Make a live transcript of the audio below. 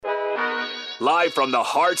live from the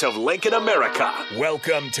heart of Lincoln, America.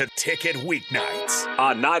 Welcome to Ticket Weeknights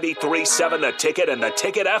On 93.7 The Ticket and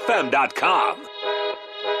theticketfm.com.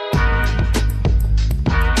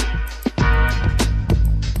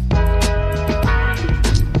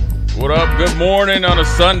 What up? Good morning on a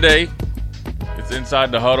Sunday. It's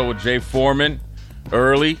Inside the Huddle with Jay Foreman.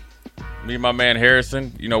 Early. Me and my man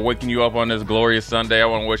Harrison, waking you up on this glorious Sunday. I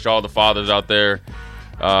want to wish all the fathers out there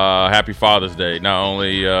happy Father's Day. Not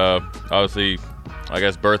only, obviously, I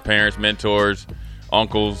guess birth parents, mentors,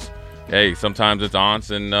 uncles. Hey, sometimes it's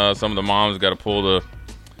aunts and some of the moms got to pull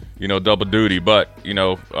the, double duty. But,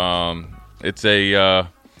 it's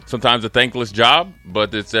sometimes a thankless job,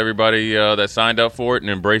 but it's everybody that signed up for it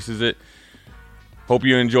and embraces it. Hope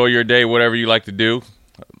you enjoy your day, whatever you like to do.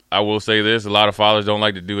 I will say this, a lot of fathers don't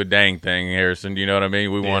like to do a dang thing, Harrison. You know what I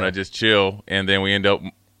mean? We want to just chill, and then we end up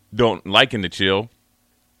don't liking to chill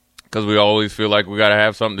because we always feel like we got to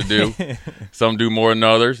have something to do. Some do more than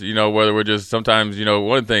others, whether we're just sometimes,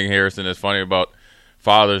 one thing, Harrison, that's funny about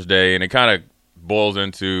Father's Day, and it kind of boils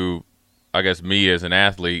into, I guess, me as an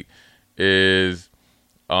athlete, is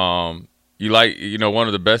you like, one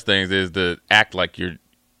of the best things is to act like you're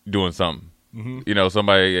doing something. Mm-hmm.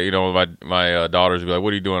 Somebody, my daughters would be like,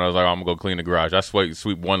 "What are you doing?" I was like, "I'm gonna go clean the garage." I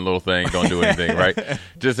sweep one little thing, don't do anything, right?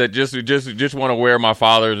 Just want to wear my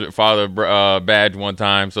father badge one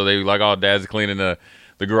time, so they like, "Oh, Dad's cleaning the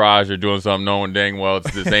garage or doing something," knowing dang well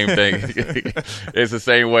it's the same thing. It's the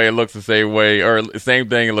same way, it looks the same way, or same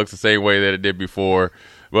thing, it looks the same way that it did before.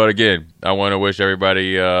 But again, I want to wish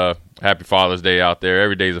everybody happy Father's Day out there.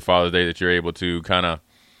 Every day is a Father's Day that you're able to kind of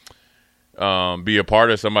be a part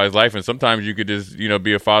of somebody's life, and sometimes you could just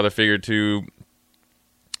be a father figure to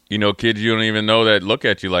kids you don't even know that look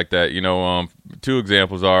at you like that. Two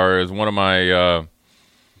examples is one of my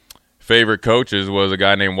favorite coaches was a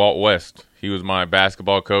guy named Walt West. He was my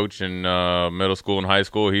basketball coach in middle school and high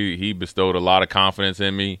school. He bestowed a lot of confidence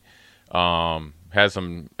in me. Had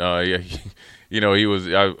some it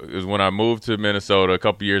was when I moved to Minnesota a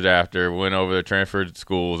couple years after, went over there, transferred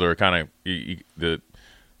schools, or kind of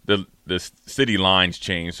the city lines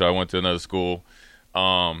changed, so I went to another school.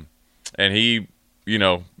 And he,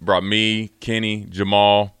 brought me, Kenny,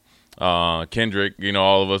 Jamal, Kendrick,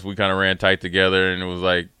 all of us, we kind of ran tight together, and it was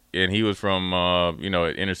like, and he was from,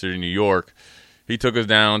 inner city New York. He took us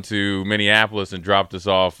down to Minneapolis and dropped us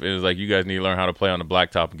off. It was like, you guys need to learn how to play on the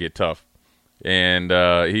blacktop and get tough. And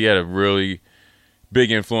he had a really big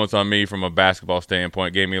influence on me from a basketball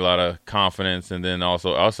standpoint, gave me a lot of confidence, and then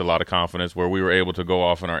also us a lot of confidence where we were able to go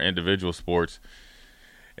off in our individual sports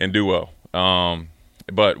and do well.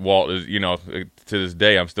 But Walt is, to this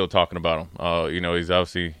day, I'm still talking about him. He's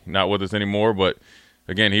obviously not with us anymore, but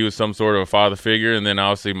again, he was some sort of a father figure. And then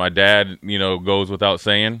obviously my dad, goes without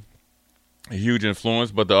saying, a huge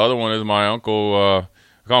influence. But the other one is my uncle, I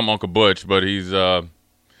call him Uncle Butch, but he's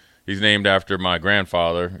named after my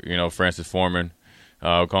grandfather, Francis Foreman.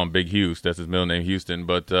 We call him Big Hughes. That's his middle name, Houston.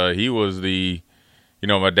 But he was the,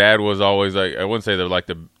 my dad was always like, I wouldn't say they're like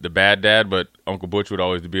the bad dad, but Uncle Butch would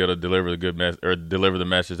always be able to deliver the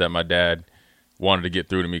message that my dad wanted to get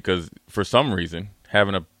through to me. Because for some reason,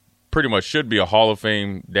 having pretty much should be a Hall of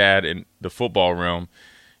Fame dad in the football realm.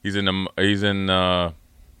 He has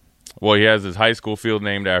his high school field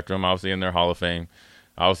named after him, obviously in their Hall of Fame.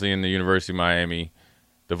 Obviously in the University of Miami.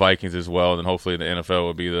 The Vikings as well, and hopefully the NFL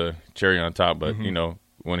will be the cherry on top. But,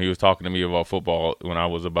 when he was talking to me about football when I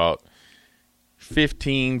was about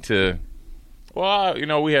 15 to –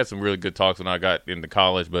 we had some really good talks when I got into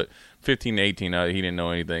college, but 15 to 18, he didn't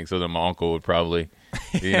know anything. So then my uncle would probably,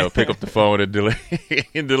 pick up the phone and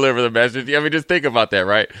deliver the message. I mean, just think about that,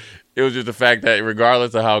 right? It was just the fact that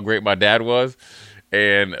regardless of how great my dad was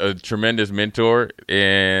and a tremendous mentor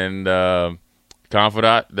and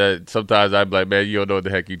confidant, that sometimes I'd be like, man, you don't know what the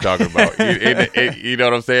heck you're talking about. You know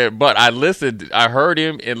what I'm saying? But I heard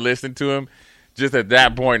him and listened to him. Just at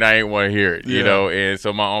that point, I ain't want to hear it, And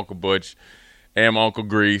so my Uncle Butch and my Uncle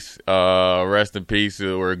Grease, rest in peace,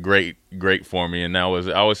 were great for me. And I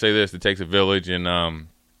always say this, it takes a village and,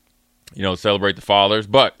 celebrate the fathers.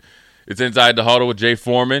 But it's Inside the Huddle with Jay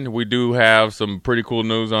Foreman. We do have some pretty cool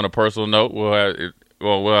news on a personal note.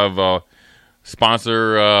 We'll have a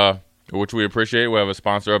sponsor, which we appreciate. We'll have a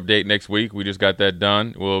sponsor update next week. We just got that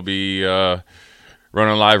done. We'll be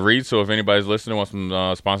running live reads, so if anybody's listening, wants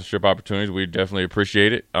some sponsorship opportunities, we definitely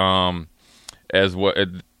appreciate it. As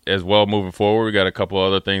well, moving forward, we got a couple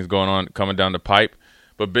other things going on coming down the pipe.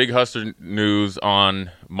 But big Husker news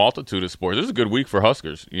on multitude of sports. This is a good week for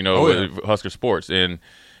Huskers, Husker sports. And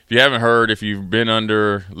if you haven't heard, if you've been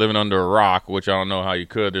living under a rock, which I don't know how you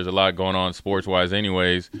could, there's a lot going on sports-wise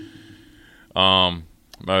anyways.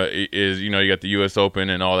 is, you got the U.S. Open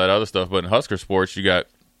and all that other stuff. But in Husker sports, you got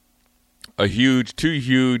two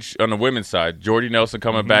huge on the women's side. Jordy Nelson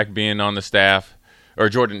coming back, being on the staff, or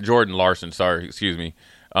Jordan Larson. Sorry, excuse me.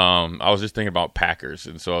 I was just thinking about Packers,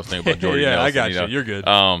 and so I was thinking about Jordy Nelson. I got you. You're good.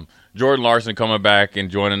 Jordan Larson coming back and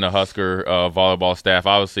joining the Husker volleyball staff.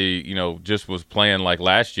 Obviously, just was playing like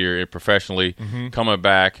last year professionally, coming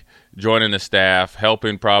back, joining the staff,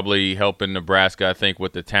 helping Nebraska, I think,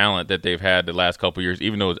 with the talent that they've had the last couple of years,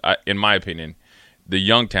 even though, in my opinion, the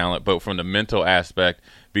young talent, but from the mental aspect,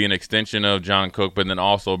 be an extension of John Cook, but then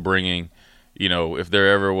also bringing, if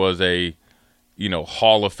there ever was a,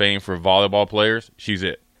 Hall of Fame for volleyball players, she's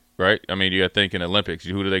it. Right? I mean, you got to think in Olympics,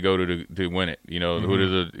 who do they go to win it? Who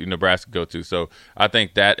does the Nebraska go to? So I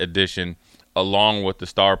think that addition, along with the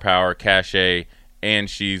star power, cachet, and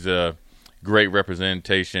she's a great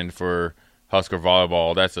representation for Husker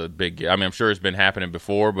volleyball, that's a big – I mean, I'm sure it's been happening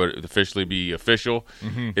before, but officially be official,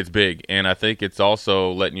 it's big. And I think it's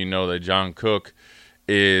also letting you know that John Cook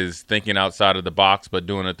is thinking outside of the box but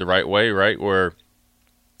doing it the right way, right, where –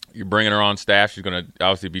 you're bringing her on staff. She's going to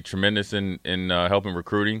obviously be tremendous in helping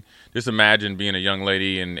recruiting. Just imagine being a young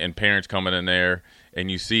lady and parents coming in there,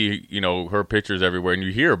 and you see, her pictures everywhere, and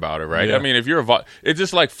you hear about her, right? Yeah. I mean, if you're it's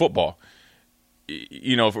just like football.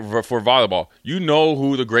 For volleyball, you know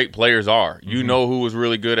who the great players are. You know who was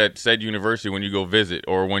really good at said university when you go visit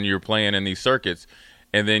or when you're playing in these circuits.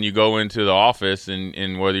 And then you go into the office,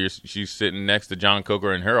 and whether she's sitting next to John Cook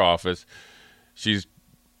or in her office, she's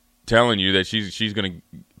telling you that she's going to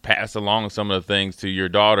pass along some of the things to your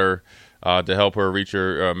daughter to help her reach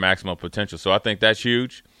her maximum potential. So I think that's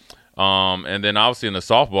huge. And then obviously in the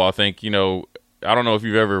softball, I think, I don't know if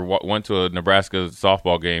you've ever went to a Nebraska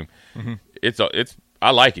softball game.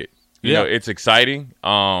 I like it. You know, it's exciting.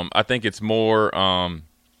 I think it's more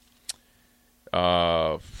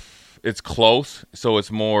it's close, so it's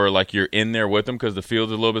more like you're in there with them because the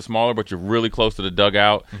field's a little bit smaller, but you're really close to the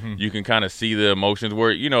dugout. You can kind of see the emotions where,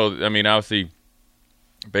 I mean, obviously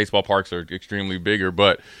baseball parks are extremely bigger,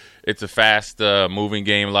 but it's a fast moving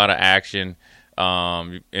game, a lot of action.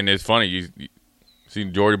 And it's funny, you see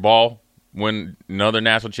Jordy Ball win another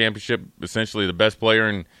national championship, essentially the best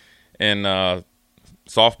player in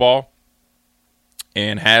softball,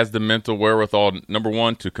 and has the mental wherewithal, number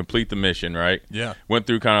one, to complete the mission, right? Yeah. Went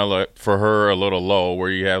through kind of like, for her, a little low where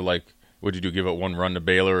you have like, what'd you do, give up one run to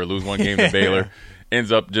Baylor or lose one game to Baylor?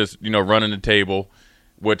 Ends up just, running the table,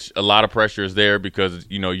 which a lot of pressure is there because,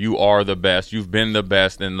 you are the best. You've been the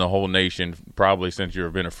best in the whole nation probably since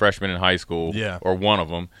you've been a freshman in high school, or one of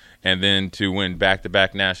them. And then to win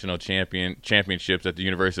back-to-back national championships at the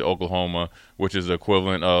University of Oklahoma, which is the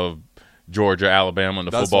equivalent of Georgia, Alabama in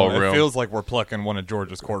the football realm. It feels like we're plucking one of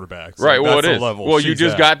Georgia's quarterbacks. Right, well, it is. Well, you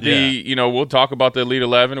just got the, we'll talk about the Elite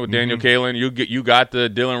 11 with Daniel Kaelin. You got the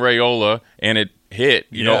Dylan Raiola, and it hit,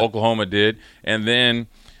 Oklahoma did. And then,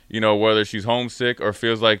 whether she's homesick or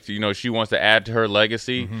feels like, she wants to add to her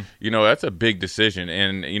legacy, that's a big decision.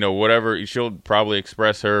 And, whatever, she'll probably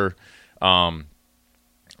express her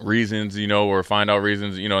reasons, or find out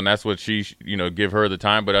reasons, and that's what she, give her the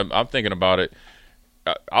time. But I'm thinking about it.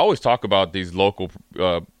 I always talk about these local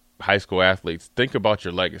high school athletes. Think about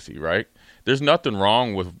your legacy, right? There's nothing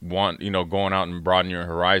wrong with going out and broadening your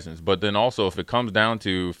horizons. But then also, if it comes down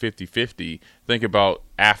to 50-50, think about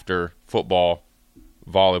after football,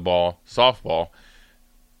 volleyball, softball.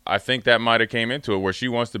 I think that might have came into it where she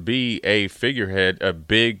wants to be a figurehead, a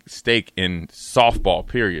big stake in softball,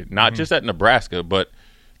 period. Not just at Nebraska, but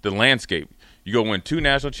the landscape. You go win 2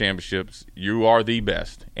 national championships. You are the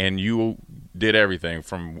best, and you did everything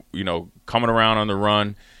from coming around on the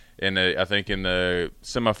run, I think in the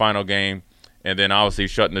semifinal game, and then obviously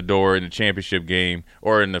shutting the door in the championship game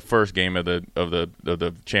or in the first game of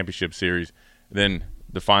the championship series. Then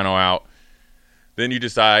the final out. Then you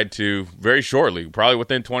decide to very shortly, probably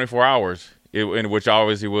within 24 hours. In which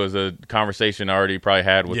obviously was a conversation I already probably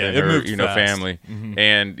had within her, family,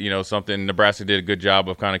 and something Nebraska did a good job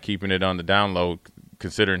of kind of keeping it on the down low,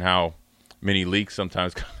 considering how many leaks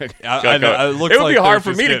sometimes. It would be hard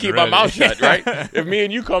for me to keep my mouth shut, right? If me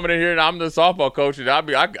and you coming in here and I'm the softball coach, and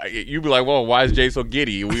you'd be like, "Well, why is Jay so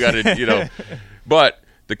giddy?" We got to, But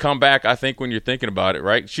the comeback, I think, when you're thinking about it,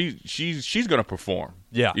 right? She's going to perform.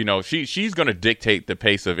 Yeah, she's going to dictate the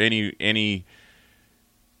pace of any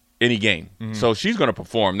game. So she's going to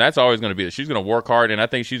perform. That's always going to be it. She's going to work hard, and I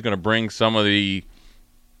think she's going to bring some of the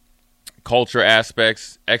culture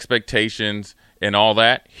aspects, expectations, and all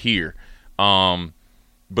that here.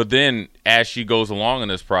 But then as she goes along in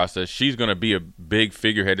this process, she's going to be a big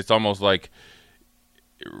figurehead. It's almost like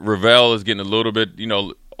Ravel is getting a little bit,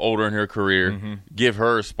 older in her career. Give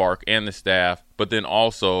her a spark and the staff. but then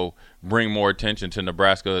also bring more attention to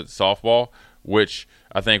Nebraska softball, which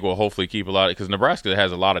I think will hopefully keep a lot because Nebraska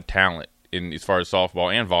has a lot of talent in as far as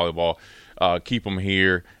softball and volleyball. Keep them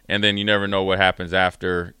here, and then you never know what happens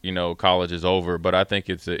after college is over. But I think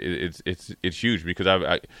it's huge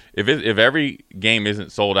because if every game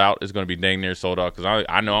isn't sold out, it's going to be dang near sold out because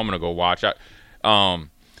I know I'm going to go watch.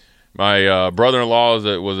 My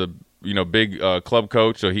brother-in-law was a big club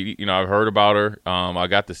coach, so he I've heard about her. I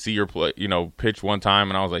got to see her play pitch one time,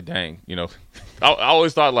 and I was like, dang, I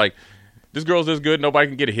always thought like this girl's this good, nobody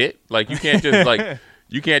can get a hit. Like you can't just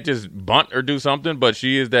you can't just bunt or do something, but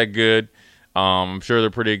she is that good. I'm sure they're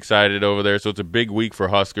pretty excited over there. So it's a big week for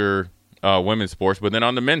Husker women's sports. But then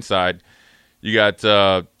on the men's side, you got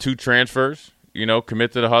 2 transfers,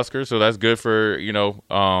 commit to the Huskers. So that's good for,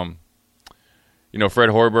 Fred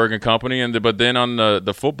Hoiberg and company. But then on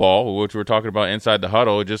the football, which we're talking about inside the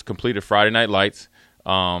huddle, it just completed Friday Night Lights,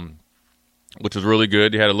 which was really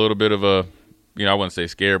good. You had a little bit of a, I wouldn't say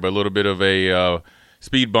scare, but a little bit of a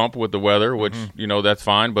speed bump with the weather, which, that's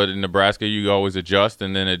fine. But in Nebraska, you always adjust,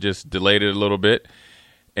 and then it just delayed it a little bit.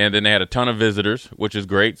 And then they had a ton of visitors, which is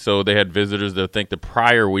great. So they had visitors that I think the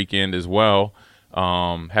prior weekend as well.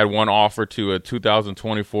 Had one offer to a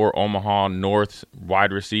 2024 Omaha North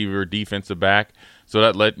wide receiver defensive back. So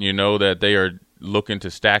that letting you know that they are looking to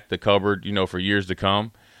stack the cupboard, for years to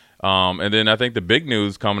come. And then I think the big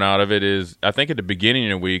news coming out of it is, I think at the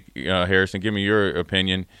beginning of the week, Harrison, give me your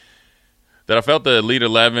opinion, that I felt the Elite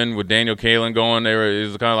 11 with Daniel Kalen going there, it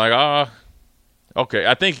was kind of like, okay.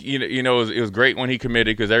 I think, it was great when he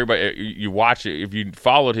committed because everybody, you watch it, if you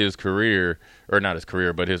followed his career, or not his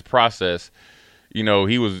career, but his process, you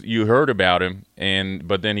heard about him,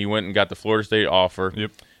 but then he went and got the Florida State offer.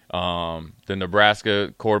 Yep. The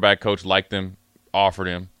Nebraska quarterback coach liked him, offered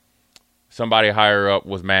him. Somebody higher up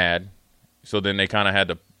was mad, so then they kind of had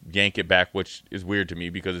to yank it back, which is weird to me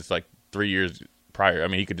because it's like 3 years prior. I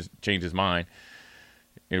mean, he could just change his mind.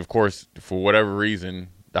 And of course, for whatever reason,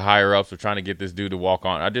 the higher ups were trying to get this dude to walk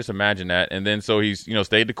on. I just imagine that. And then so he's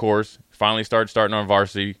stayed the course, finally starting on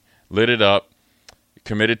varsity, lit it up,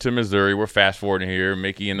 committed to Missouri. We're fast forwarding here.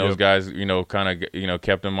 Mickey and those guys, kind of,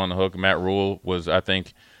 kept him on the hook. Matt Rule was, I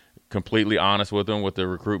think, completely honest with him with the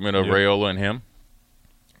recruitment of Raiola and him,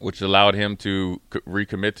 which allowed him to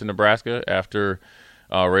recommit to Nebraska after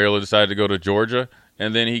Raiola decided to go to Georgia.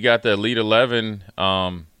 And then he got the Elite 11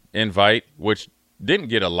 invite, which didn't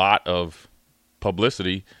get a lot of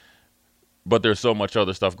publicity, but there's so much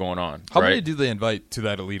other stuff going on. How many do they invite to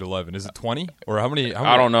that Elite 11? Is it 20? Or how many?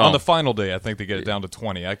 I don't know. On the final day, I think they get it down to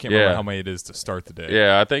 20. I can't remember how many it is to start the day.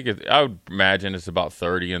 Yeah, I think I would imagine it's about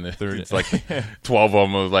 30, and it's like 12 of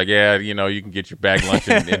them was like, you can get your bag lunch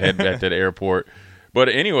and head back to the airport. But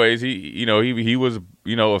anyways, he was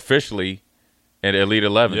officially at Elite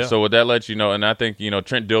 11. Yeah. So what that lets you know, and I think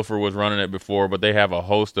Trent Dilfer was running it before, but they have a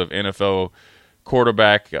host of NFL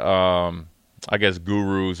quarterback, I guess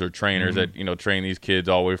gurus or trainers that train these kids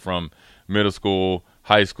all the way from middle school,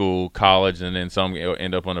 high school, college, and then some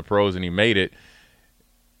end up on the pros. And he made it.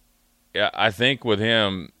 I think with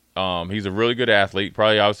him, he's a really good athlete.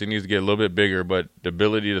 Probably obviously needs to get a little bit bigger, but the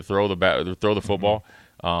ability to throw the football.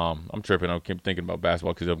 I'm tripping. I keep thinking about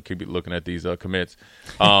basketball because I keep looking at these commits.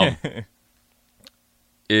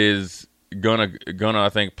 Is gonna I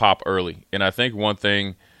think pop early, and I think one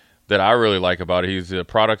thing that I really like about it, he's a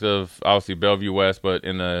product of obviously Bellevue West, but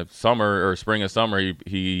in the summer or spring and summer,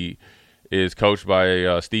 he is coached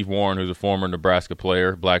by Steve Warren, who's a former Nebraska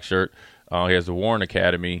player, black shirt. He has the Warren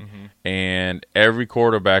Academy, and every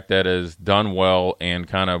quarterback that has done well and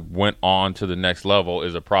kind of went on to the next level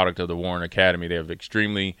is a product of the Warren Academy. They have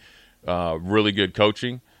extremely really good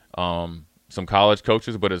coaching. Some college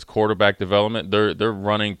coaches, but as quarterback development, they're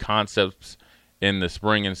running concepts in the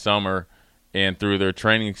spring and summer and through their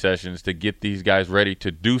training sessions to get these guys ready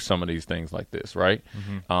to do some of these things like this, right?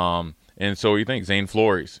 And so you think Zane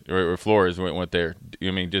Flores went there.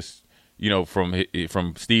 I mean, just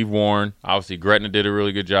from Steve Warren, obviously Gretna did a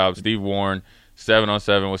really good job. Steve Warren,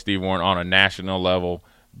 7-on-7 with Steve Warren on a national level,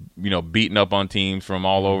 beating up on teams from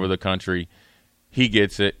all over the country. He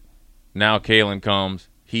gets it. Now Kalen comes.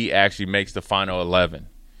 He actually makes the final 11.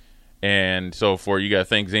 And so you got to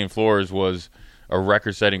think Zane Flores was a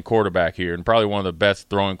record-setting quarterback here and probably one of the best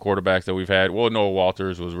throwing quarterbacks that we've had. Well, Noah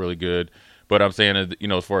Walters was really good. But I'm saying,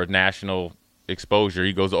 as far as national exposure,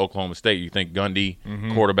 he goes to Oklahoma State. You think Gundy,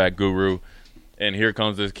 quarterback guru. And here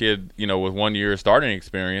comes this kid, with 1 year starting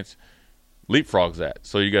experience, leapfrogs that.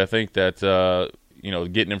 So you got to think that,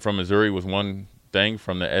 getting him from Missouri was one thing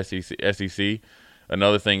from the SEC.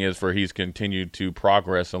 Another thing is he's continued to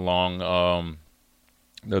progress along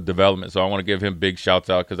the development. So I want to give him big shouts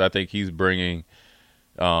out because I think he's bringing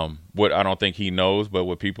what I don't think he knows, but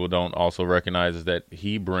what people don't also recognize is that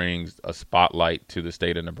he brings a spotlight to the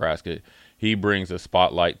state of Nebraska. He brings a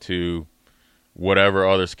spotlight to whatever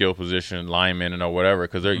other skill position, lineman or whatever,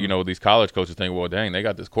 because they're these college coaches think, well, dang, they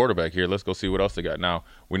got this quarterback here. Let's go see what else they got. Now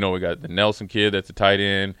we know we got the Nelson kid that's a tight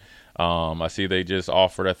end. I see they just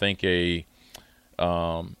offered, I think, a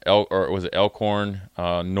Elkhorn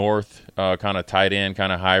North kind of tight end,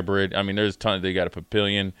 kind of hybrid. I mean, there's a ton. They got a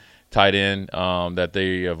Papillion tight end that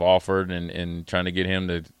they have offered and trying to get him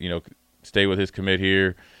to stay with his commit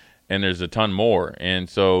here. And there's a ton more. And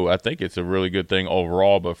so I think it's a really good thing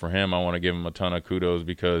overall. But for him, I want to give him a ton of kudos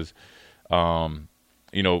because, putting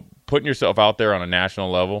yourself out there on a national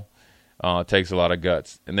level takes a lot of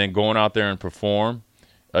guts. And then going out there and perform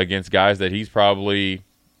against guys that he's probably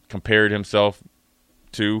compared himself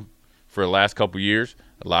to for the last couple of years.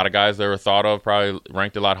 A lot of guys that were thought of probably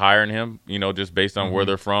ranked a lot higher than him, just based on where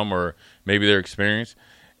they're from or maybe their experience.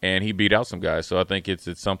 And he beat out some guys. So I think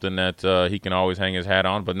it's something that he can always hang his hat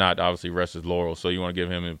on, but not obviously rest his laurels. So you want to give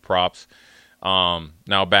him props.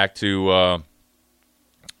 Now back to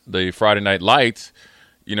the Friday Night Lights.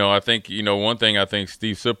 I think, one thing I think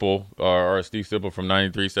Steve Sipple from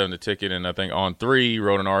 93.7 The Ticket, and I think On 3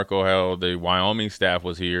 wrote an article how the Wyoming staff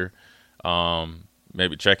was here,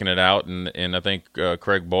 maybe checking it out. And I think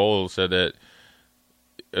Craig Bowl said that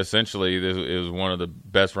essentially this is one of the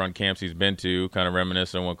best run camps he's been to, kind of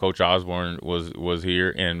reminiscent when Coach Osborne was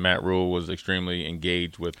here, and Matt Rule was extremely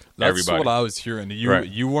engaged with everybody. That's what I was hearing.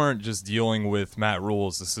 You weren't just dealing with Matt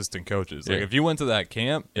Rule's assistant coaches. Like if you went to that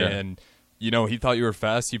camp and he thought you were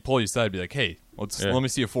fast, he'd pull you aside and be like, hey, let me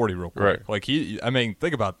see a 40 real quick. Right. Like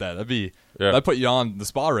think about that. That'd put you on the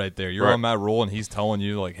spot right there. You're on Matt Rule and he's telling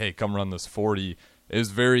you like, hey, come run this 40. It was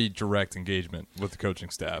very direct engagement with the coaching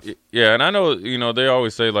staff. Yeah, and I know, they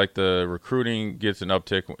always say, like, the recruiting gets an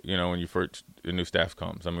uptick, when the new staff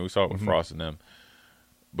comes. I mean, we saw it with Frost and them.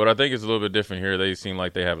 But I think it's a little bit different here. They seem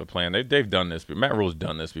like they have a plan. They've done this. But Matt Rule's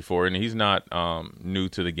done this before, and he's not new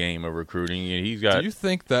to the game of recruiting. Do you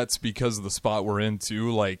think that's because of the spot we're in,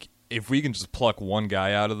 too? Like, if we can just pluck one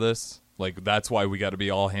guy out of this, like, that's why we got to be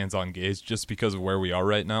all hands on gaze, just because of where we are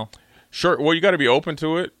right now? Sure. Well, you got to be open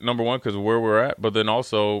to it, number one, because of where we're at. But then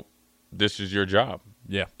also, this is your job.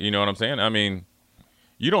 Yeah. You know what I'm saying? I mean,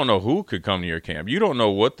 you don't know who could come to your camp. You don't know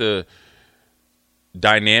what the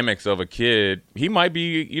dynamics of a kid. He might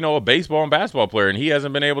be, a baseball and basketball player, and he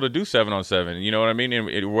hasn't been able to do 7-on-7. You know what I mean?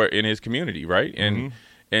 In his community, right?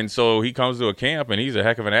 And so he comes to a camp, and he's a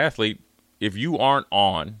heck of an athlete. If you aren't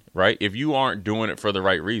on, right? If you aren't doing it for the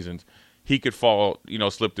right reasons, he could fall,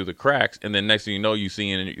 slip through the cracks, and then next thing you know, you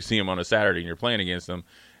see him on a Saturday, and you're playing against him,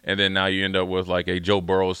 and then now you end up with like a Joe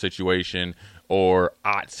Burrow situation or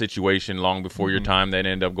Ott situation long before your time that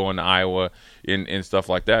end up going to Iowa and stuff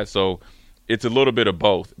like that. So it's a little bit of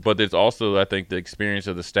both, but there's also, I think, the experience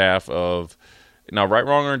of the staff of now, right,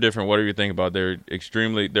 wrong, or indifferent, whatever you think about. They're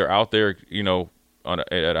out there,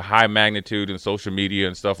 at a high magnitude in social media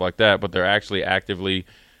and stuff like that, but they're actually actively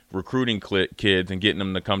recruiting kids and getting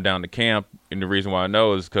them to come down to camp. And the reason why I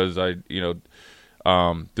know is because through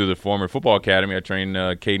the former football academy, I trained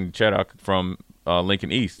Caden Cheddock from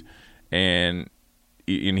Lincoln East, and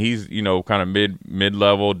he's kind of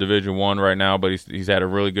mid-level Division I right now, but he's had a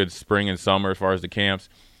really good spring and summer as far as the camps.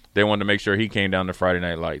 They wanted to make sure he came down to Friday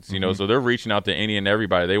Night Lights, so they're reaching out to any and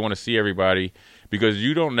everybody. They want to see everybody because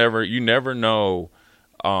you never know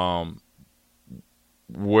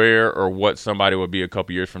where or what somebody would be a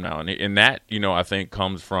couple years from now. And that, I think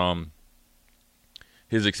comes from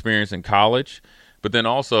his experience in college, but then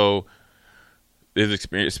also his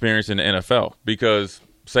experience in the NFL. Because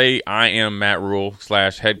say I am Matt Rule /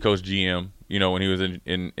 head coach GM, when he was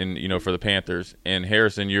in for the Panthers, and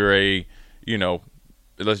Harrison, you're a,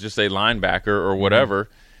 let's just say linebacker or whatever,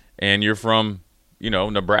 and you're from,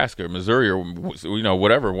 Nebraska, Missouri, or,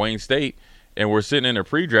 whatever, Wayne State, and we're sitting in a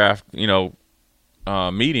pre-draft,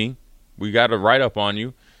 meeting, we got a write-up on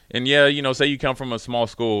you, and say you come from a small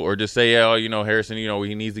school, or just say, Harrison,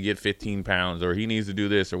 he needs to get 15 pounds, or he needs to do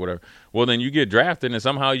this, or whatever. Well, then you get drafted, and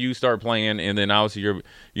somehow you start playing, and then obviously you're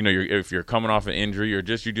if you're coming off an injury, or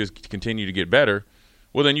you just continue to get better,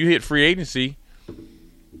 well, then you hit free agency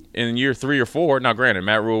in year 3 or 4. Now, granted,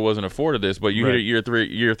 Matt Rule wasn't afforded this, but you hit it year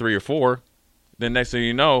three or 4, then next thing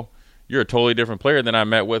you know, you're a totally different player than I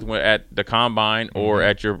met with at the combine or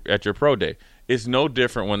at your pro day. It's no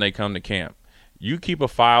different when they come to camp. You keep a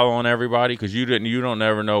file on everybody because you don't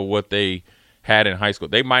never know what they had in high school.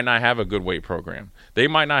 They might not have a good weight program. They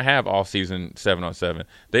might not have all-season 7-on-7.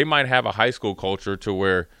 They might have a high school culture to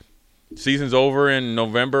where season's over in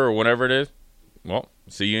November or whenever it is. Well,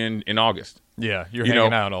 See you in August. Yeah, you're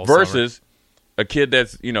hanging out all versus summer. A kid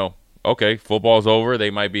that's, okay, football's over. They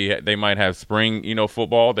might have spring,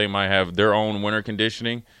 football. They might have their own winter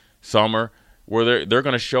conditioning, summer, where they're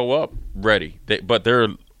going to show up ready. But they're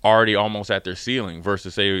already almost at their ceiling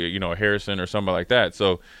versus, say, Harrison or somebody like that.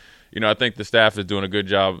 So, I think the staff is doing a good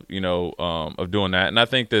job, of doing that. And I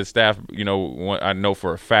think the staff, I know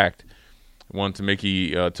for a fact, once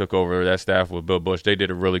Mickey took over that staff with Bill Bush, they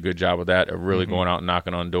did a really good job of that, of really going out and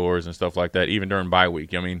knocking on doors and stuff like that, even during bye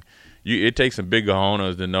week. I mean, it takes some big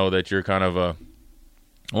cojones to know that you're kind of I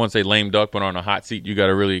won't say lame duck, but on a hot seat. You got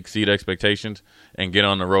to really exceed expectations and get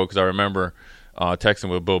on the road. Because I remember texting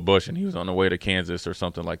with Bill Bush, and he was on the way to Kansas or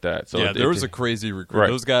something like that. So yeah, there was a crazy recruit. Right.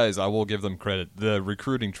 Those guys, I will give them credit. The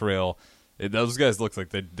recruiting trail, those guys looked like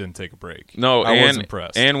they didn't take a break. No, I was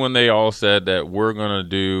impressed. And when they all said that we're going to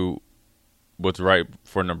do what's right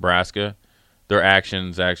for Nebraska, their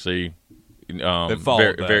actions actually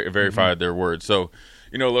verified their words. So,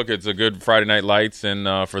 look, it's a good Friday Night Lights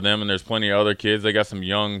and for them, and there's plenty of other kids. They got some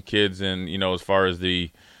young kids in, as far as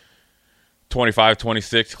the 25,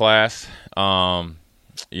 26 class. I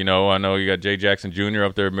know you got Jay Jackson Jr.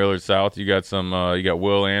 up there at Millard South. You got you got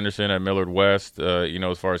Will Anderson at Millard West,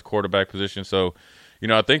 as far as quarterback position. So,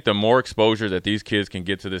 I think the more exposure that these kids can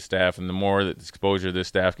get to this staff and the more that exposure this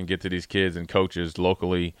staff can get to these kids and coaches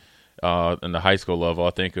locally in the high school level, I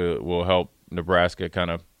think will help Nebraska kind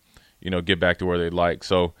of, get back to where they'd like.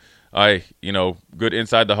 So, good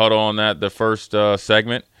inside the huddle on that, the first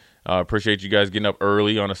segment. Appreciate you guys getting up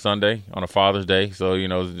early on a Sunday, on a Father's Day. So,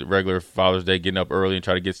 regular Father's Day, getting up early and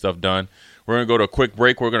try to get stuff done. We're going to go to a quick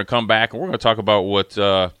break. We're going to come back, and we're going to talk about what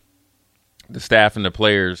the staff and the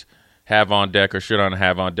players have on deck or should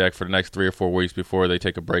have on deck for the next 3 or 4 weeks before they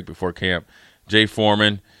take a break before camp. Jay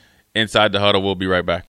Foreman, Inside the Huddle. We'll be right back.